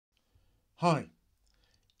Hi,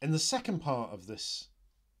 in the second part of this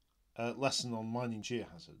lesson on mining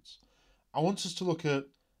geohazards, I want us to look at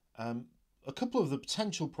a couple of the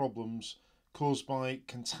potential problems caused by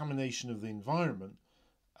contamination of the environment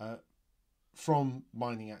from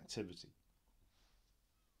mining activity.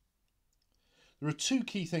 There are two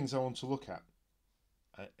key things I want to look at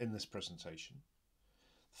in this presentation.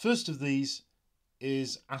 First of these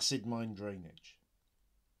is acid mine drainage.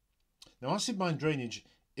 Now, acid mine drainage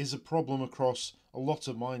is a problem across a lot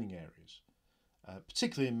of mining areas,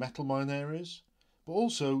 particularly in metal mine areas, but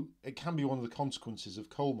also it can be one of the consequences of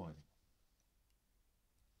coal mining.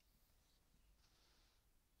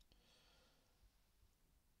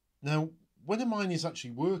 Now, when a mine is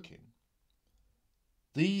actually working,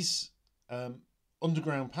 these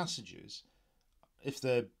underground passages, if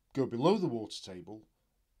they go below the water table,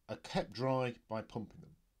 are kept dry by pumping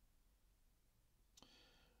them.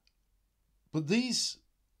 But these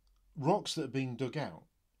rocks that are being dug out,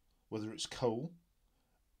 whether it's coal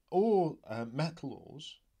or metal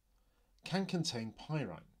ores, can contain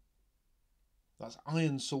pyrite. That's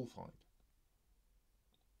iron sulfide.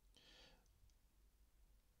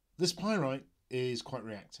 This pyrite is quite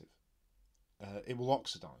reactive. It will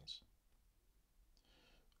oxidize.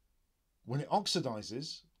 When it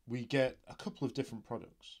oxidizes, we get a couple of different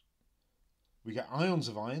products. We get ions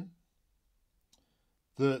of iron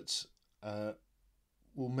that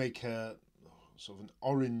will make a sort of an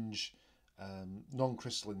orange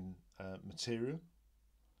non-crystalline material,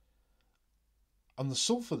 and the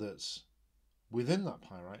sulfur that's within that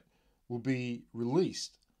pyrite will be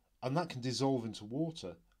released, and that can dissolve into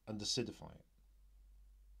water and acidify it.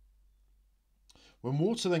 When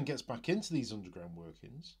water then gets back into these underground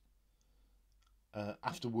workings,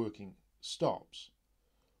 after working stops,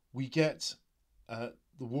 we get the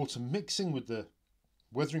water mixing with the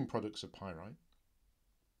weathering products of pyrite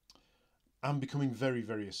and becoming very,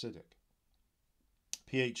 very acidic.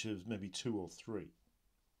 pH of maybe 2 or 3.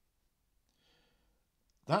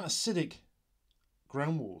 That acidic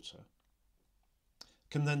groundwater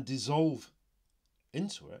can then dissolve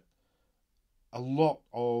into it a lot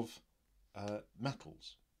of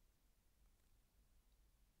metals.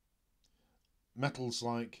 Metals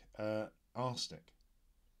like arsenic,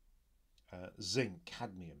 zinc,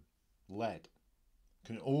 cadmium, lead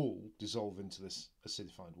can all dissolve into this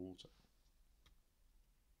acidified water.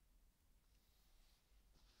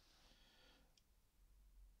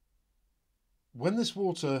 When this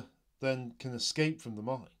water then can escape from the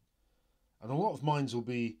mine, and a lot of mines will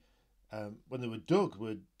be, when they were dug,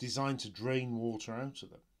 were designed to drain water out of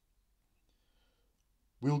them,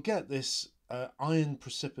 we'll get this iron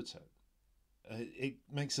precipitate. It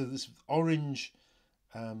makes this orange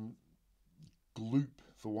gloop,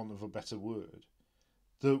 for want of a better word,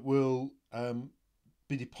 that will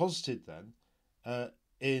be deposited then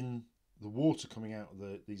in the water coming out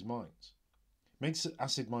of these mines. Makes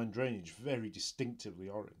acid mine drainage very distinctively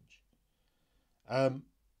orange.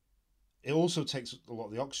 It also takes a lot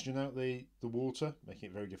of the oxygen out of the water, making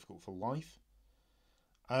it very difficult for life.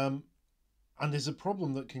 And is a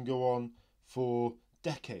problem that can go on for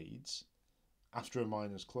decades after a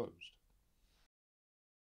mine has closed.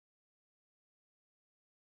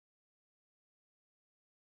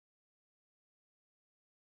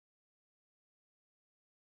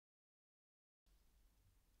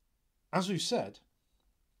 As we've said,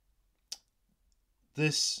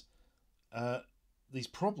 these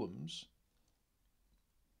problems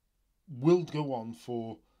will go on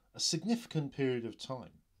for a significant period of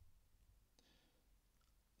time.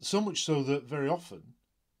 So much so that very often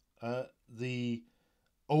the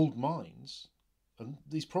old mines, and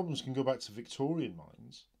these problems can go back to Victorian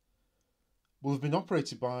mines, will have been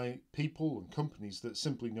operated by people and companies that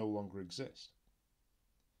simply no longer exist.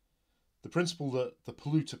 The principle that the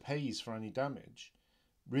polluter pays for any damage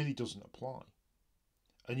really doesn't apply.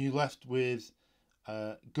 And you're left with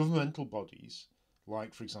governmental bodies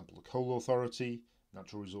like, for example, the Coal Authority,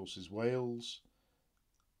 Natural Resources Wales,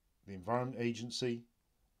 the Environment Agency,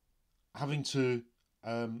 having to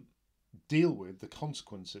deal with the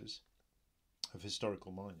consequences of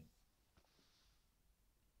historical mining.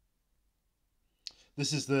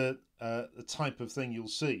 This is the type of thing you'll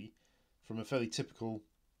see from a fairly typical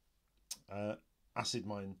acid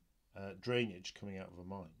mine drainage coming out of a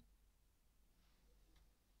mine.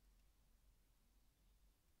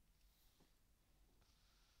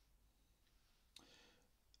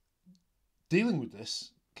 Dealing with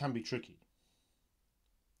this can be tricky.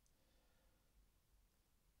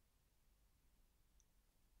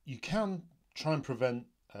 You can try and prevent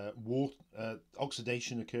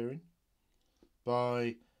oxidation occurring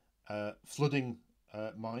by flooding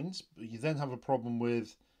mines, but you then have a problem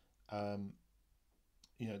with um,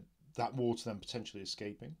 that water then potentially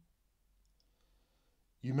escaping.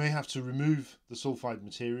 You may have to remove the sulfide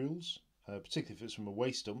materials, particularly if it's from a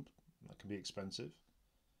waste dump. That can be expensive.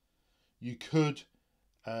 You could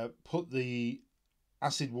put the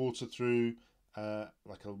acid water through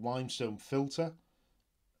like a limestone filter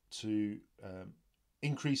to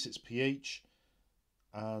increase its pH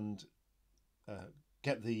and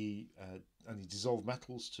get any dissolved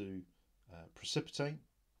metals to precipitate.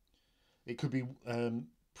 It could be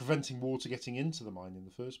preventing water getting into the mine in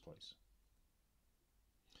the first place.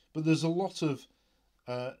 But there's a lot of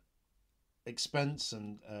expense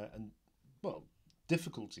and well,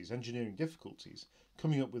 difficulties, engineering difficulties,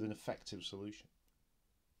 coming up with an effective solution.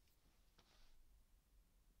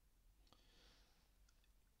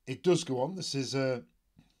 It does go on. This is an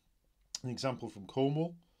example from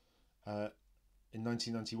Cornwall in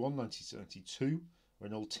 1991, 1992, where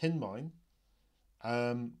an old tin mine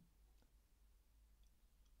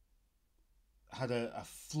had a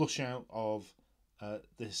flush out of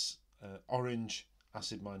this orange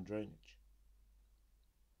acid mine drainage.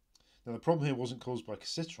 Now the problem here wasn't caused by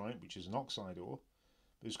cassiterite, which is an oxide ore,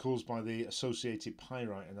 but it was caused by the associated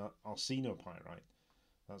pyrite and arsenopyrite.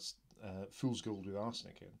 That's fool's gold with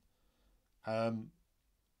arsenic in,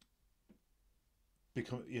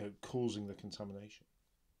 causing the contamination.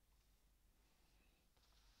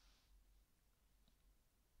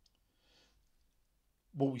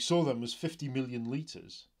 What we saw then was 50 million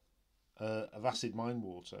litres of acid mine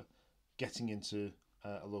water getting into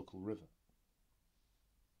a local river.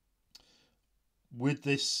 With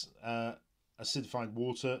this acidified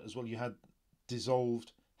water as well, you had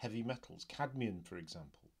dissolved heavy metals, cadmium for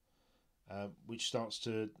example, which starts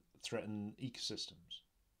to threaten ecosystems.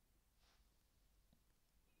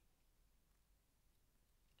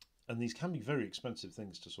 And these can be very expensive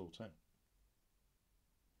things to sort out.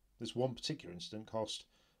 This one particular incident cost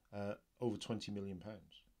over £20 million.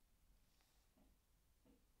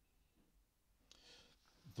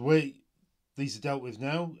 The way these are dealt with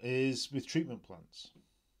now is with treatment plants.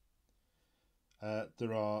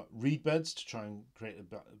 There are reed beds to try and create a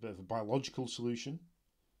bit of a biological solution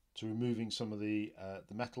to removing some of the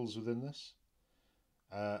metals within this.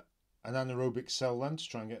 An anaerobic cell land to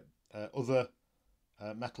try and get other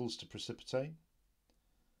metals to precipitate.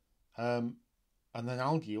 And then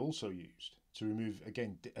algae also used to remove,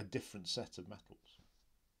 again, a different set of metals.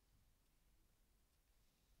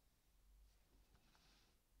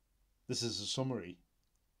 This is a summary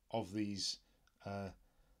of these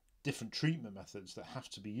different treatment methods that have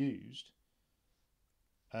to be used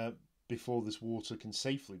before this water can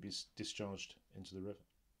safely be discharged into the river.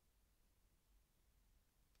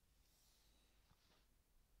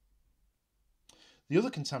 The other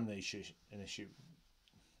contamination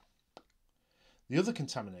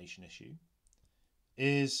issue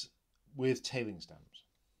is with tailings dams.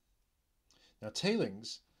 Now,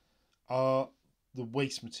 tailings are the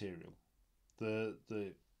waste material, the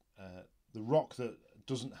rock that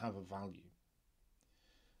doesn't have a value.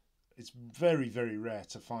 It's very, very rare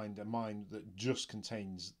to find a mine that just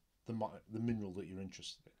contains the mineral that you're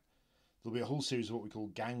interested in. There'll be a whole series of what we call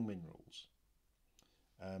gang minerals.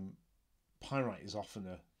 Pyrite is often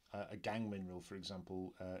a gang mineral, for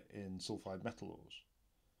example, in sulfide metal ores.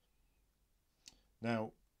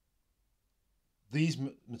 Now, these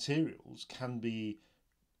materials can be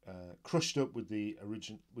crushed up with the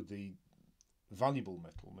valuable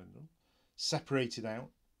mineral, separated out,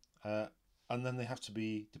 and then they have to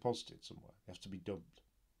be deposited somewhere. They have to be dumped.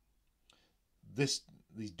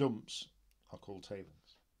 These dumps are called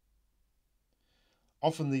tailings.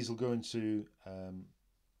 Often these will go into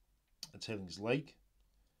a tailings lake.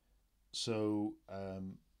 So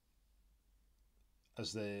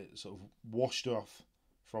as they're sort of washed off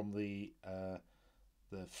from the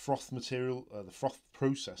froth material, the froth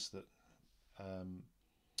process that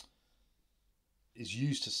is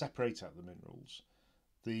used to separate out the minerals,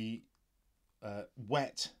 the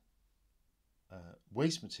wet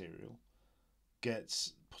waste material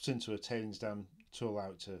gets put into a tailings dam to allow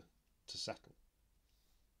it to settle.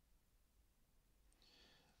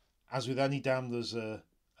 As with any dam, there's a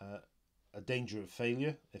danger of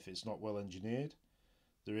failure if it's not well engineered.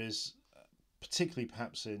 There is, particularly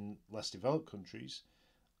perhaps in less developed countries,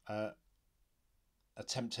 a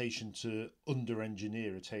temptation to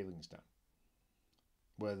under-engineer a tailings dam,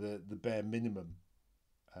 where the bare minimum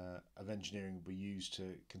of engineering will be used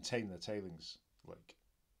to contain the tailings lake.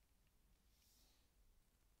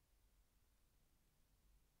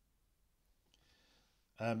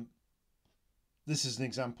 This is an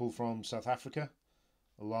example from South Africa,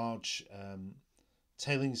 a large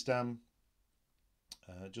tailings dam,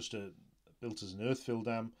 built as an earthfill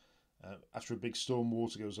dam. After a big storm,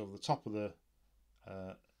 water goes over the top of the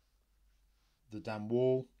dam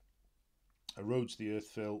wall, erodes the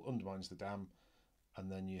earthfill, undermines the dam,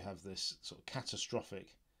 and then you have this sort of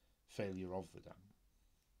catastrophic failure of the dam.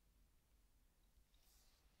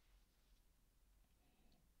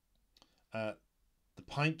 The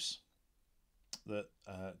pipes that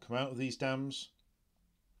come out of these dams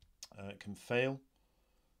can fail.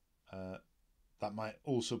 That might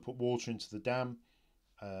also put water into the dam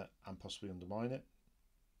and possibly undermine it,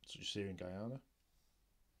 such as here in Guyana.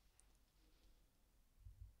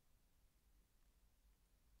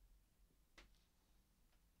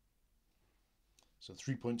 So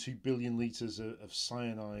 3.2 billion litres of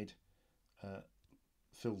cyanide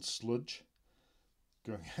filled sludge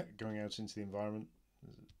going out into the environment.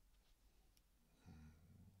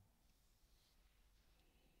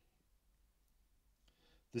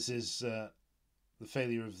 This is the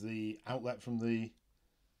failure of the outlet from the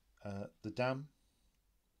dam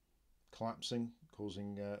collapsing,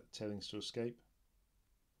 causing tailings to escape,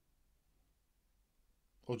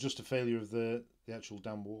 or just a failure of the actual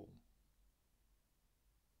dam wall.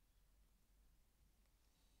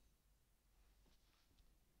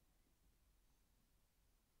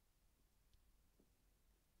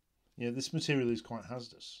 This material is quite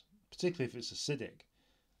hazardous, particularly if it's acidic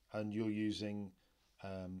and you're using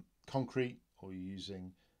concrete, or you're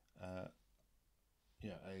using a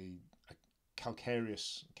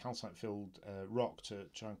calcareous, calcite-filled rock to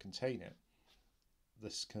try and contain it.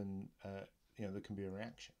 This can, there can be a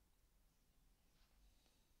reaction.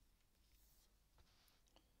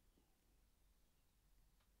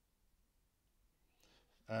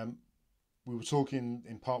 We were talking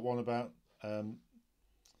in part one about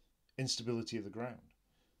instability of the ground.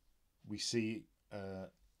 We see,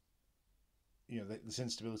 this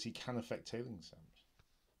instability can affect tailings dams.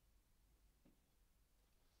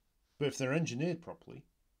 But if they're engineered properly,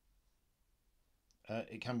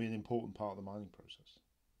 it can be an important part of the mining process.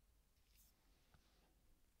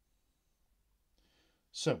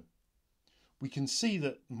 So, we can see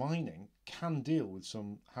that mining can deal with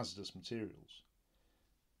some hazardous materials.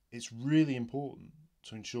 It's really important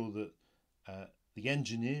to ensure that the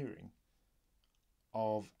engineering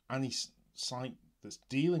of any site that's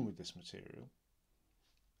dealing with this material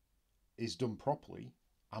is done properly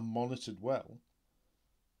and monitored well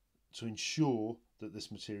to ensure that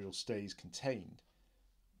this material stays contained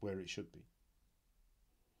where it should be.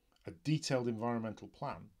 A detailed environmental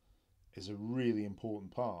plan is a really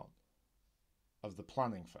important part of the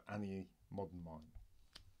planning for any modern mine.